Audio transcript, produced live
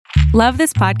Love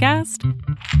this podcast?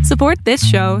 Support this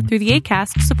show through the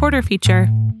Acast supporter feature.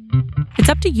 It's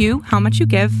up to you how much you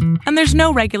give, and there's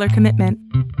no regular commitment.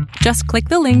 Just click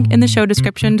the link in the show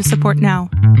description to support now.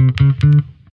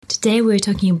 Today we're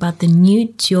talking about the new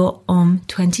Dior Homme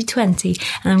 2020,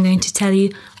 and I'm going to tell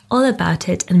you all about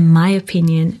it and my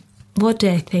opinion. What do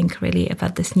I think really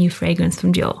about this new fragrance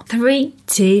from Dior? 3,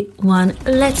 2, 1,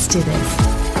 let's do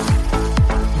this.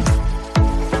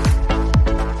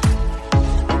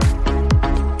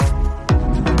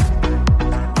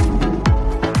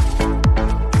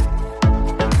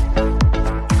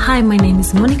 Hi, my name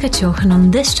is Monika Cioch, and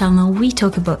on this channel we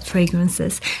talk about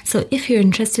fragrances. So if you're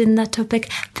interested in that topic,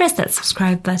 press that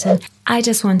subscribe button. I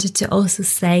just wanted to also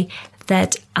say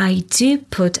that I do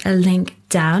put a link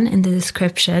down in the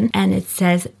description, and it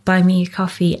says buy me a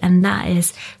coffee, and that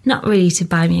is not really to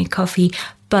buy me a coffee,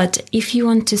 but if you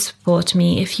want to support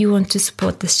me, if you want to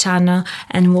support this channel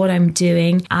and what I'm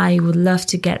doing, I would love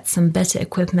to get some better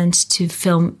equipment to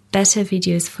film better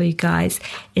videos for you guys.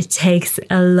 It takes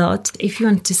a lot. If you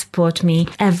want to support me,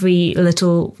 every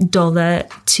little dollar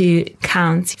to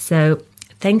count. So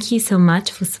thank you so much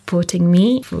for supporting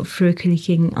me through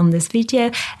clicking on this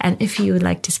video. And if you would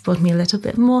like to support me a little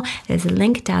bit more, there's a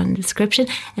link down in the description.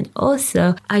 And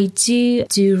also, I do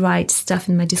write stuff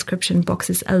in my description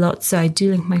boxes a lot. So I do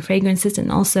link my fragrances.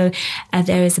 And also,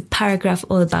 there is a paragraph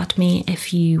all about me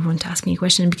if you want to ask me a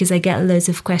question, because I get loads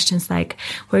of questions like,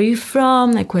 where are you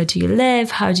from? Like, where do you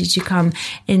live? How did you come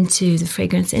into the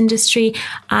fragrance industry?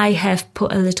 I have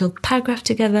put a little paragraph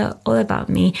together all about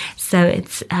me. So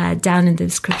it's down in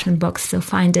the description box, so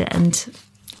find it, and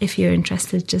if you're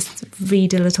interested, just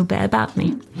read a little bit about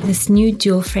me. This new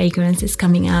Dior fragrance is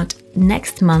coming out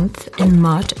next month in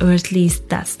March, or at least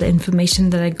that's the information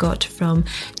that I got from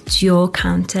Dior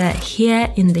counter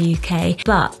here in the UK.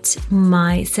 But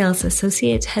my sales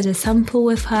associate had a sample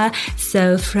with her,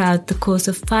 so throughout the course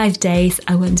of 5 days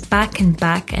I went back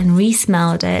and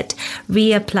re-smelled it,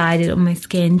 reapplied it on my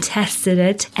skin, tested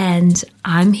it, and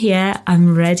I'm here.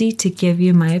 I'm ready to give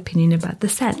you my opinion about the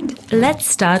scent. Let's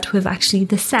start with actually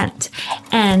the scent,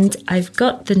 and I've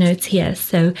got the notes here.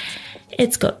 So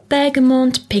it's got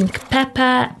bergamot, pink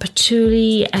pepper,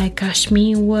 patchouli,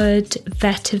 cashmere wood,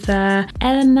 vetiver,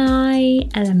 LMI,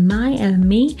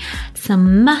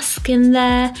 some musk in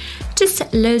there,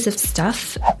 just loads of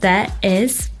stuff. There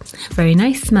is very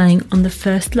nice smelling on the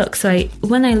first look. So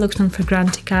when I looked on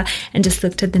Fragrantica and just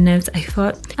looked at the notes, I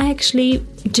thought, I actually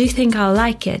do think I'll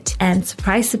like it. And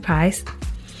surprise, surprise,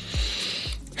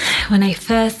 when I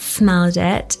first smelled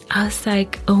it, I was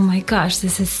like, oh my gosh,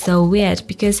 this is so weird,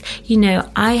 because, you know,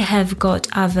 I have got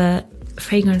other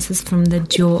fragrances from the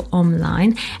Dior Homme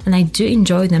line and I do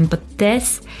enjoy them, but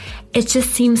this, it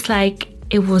just seems like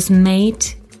it was made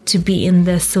to be in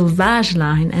the Sauvage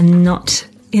line and not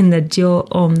in the Dior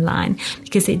Homme line,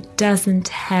 because it doesn't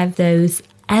have those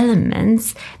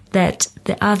elements that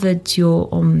the other Dior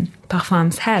Homme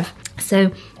parfums have.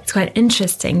 So it's quite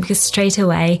interesting, because straight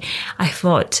away I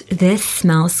thought this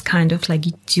smells kind of like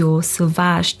Dior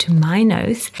Sauvage to my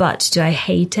nose. But do I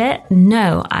hate it?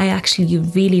 No, I actually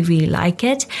really, really like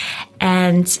it.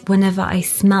 And whenever I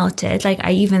smelt it, like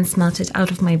I even smelt it out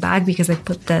of my bag because I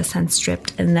put the scent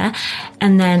stripped in there.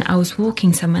 And then I was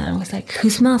walking somewhere and I was like,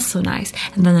 who smells so nice?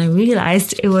 And then I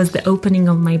realized it was the opening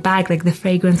of my bag, like the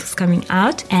fragrance was coming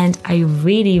out. And I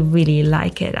really, really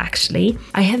like it actually.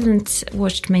 I haven't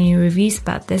watched many reviews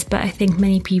about this, but I think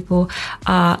many people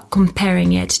are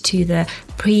comparing it to the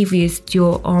previous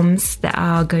Dior Hommes that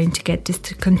are going to get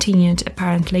discontinued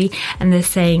apparently, and they're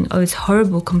saying, oh, it's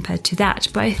horrible compared to that.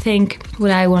 But I think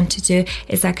what I want to do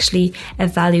is actually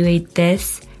evaluate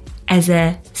this as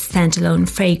a standalone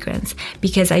fragrance,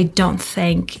 because I don't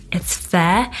think it's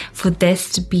fair for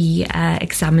this to be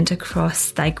examined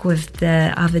across like with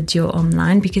the other Dior Homme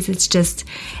line, because it's just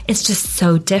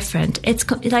so different. It's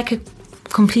like a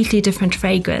completely different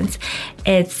fragrance.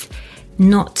 It's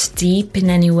not deep in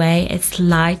any way. It's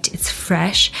light, it's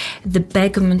fresh. The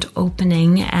bergamot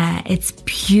opening, it's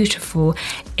beautiful.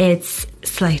 It's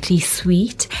slightly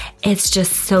sweet. It's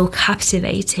just so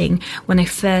captivating. When I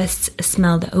first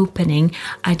smelled the opening,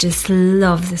 I just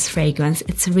love this fragrance.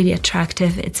 It's really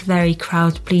attractive. It's very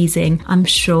crowd pleasing. I'm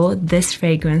sure this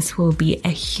fragrance will be a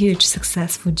huge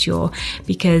success for Dior,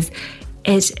 because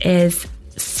it is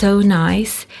so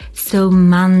nice, so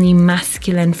manly,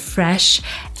 masculine, fresh,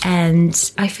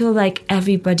 and I feel like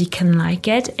everybody can like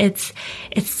it. It's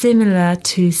similar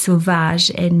to Sauvage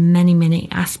in many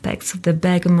aspects of the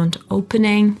bergamot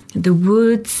opening, the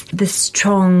woods, the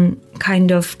strong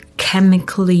kind of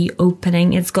chemically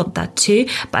opening. It's got that too,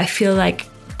 but I feel like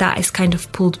that is kind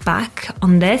of pulled back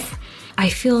on this. I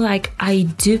feel like I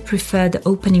do prefer the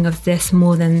opening of this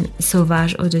more than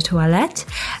Sauvage Eau de Toilette.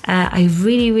 I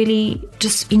really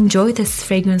just enjoy this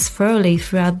fragrance thoroughly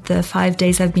throughout the 5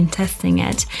 days I've been testing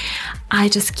it. I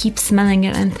just keep smelling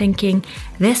it and thinking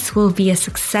this will be a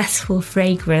successful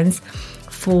fragrance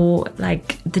for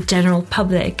like the general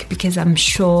public, because I'm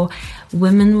sure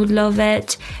women would love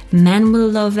it, men will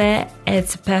love it.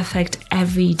 It's a perfect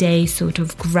everyday sort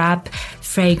of grab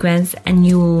fragrance, and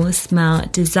you will smell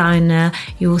designer,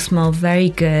 you will smell very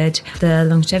good. The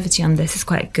longevity on this is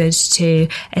quite good too.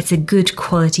 It's a good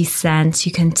quality scent.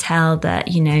 You can tell that,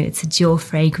 you know, it's a Dior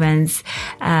fragrance.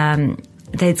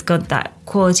 That it's got that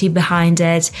quality behind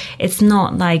it. It's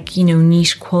not like, you know,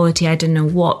 niche quality, I don't know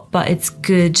what, but it's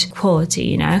good quality,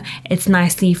 you know. It's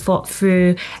nicely thought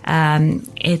through.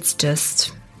 It's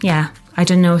just, yeah, I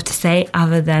don't know what to say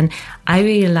other than I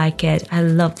really like it. I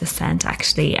love the scent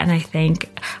actually, and I think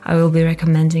I will be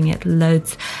recommending it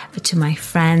loads to my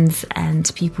friends and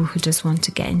people who just want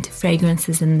to get into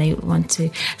fragrances and they want to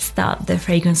start their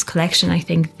fragrance collection. I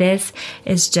think this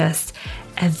is just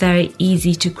a very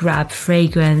easy to grab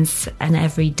fragrance, an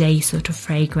everyday sort of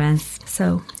fragrance.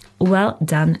 So well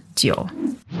done, Dior.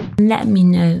 Let me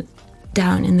know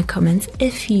down in the comments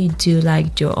if you do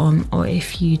like Dior Homme, or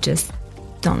if you just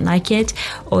don't like it,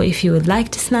 or if you would like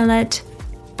to smell it.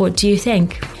 What do you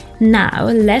think? Now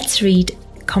let's read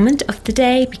comment of the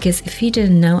day, because if you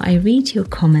didn't know, I read your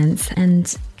comments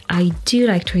and I do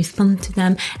like to respond to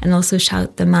them and also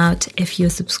shout them out if you're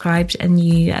subscribed and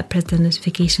you press the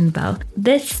notification bell.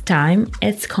 This time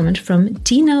it's a comment from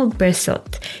Dino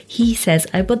Bersot. He says,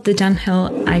 I bought the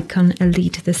Dunhill Icon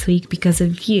Elite this week because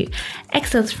of you.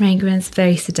 Excellent fragrance,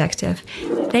 very seductive.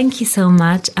 Thank you so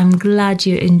much. I'm glad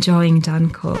you're enjoying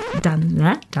Dunhill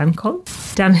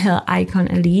Icon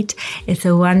Elite. It's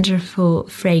a wonderful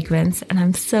fragrance and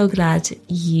I'm so glad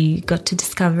you got to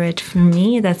discover it for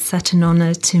me. That's such an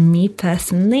honor to me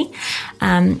personally.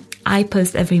 I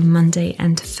post every Monday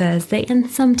and Thursday, and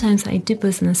sometimes I do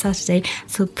post on a Saturday,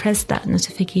 so press that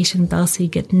notification bell so you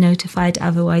get notified,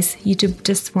 otherwise YouTube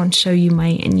just won't show you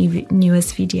my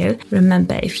newest video.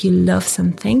 Remember, if you love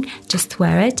something, just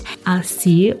wear it. I'll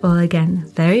see you all again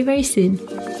very soon.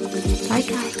 Bye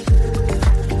guys.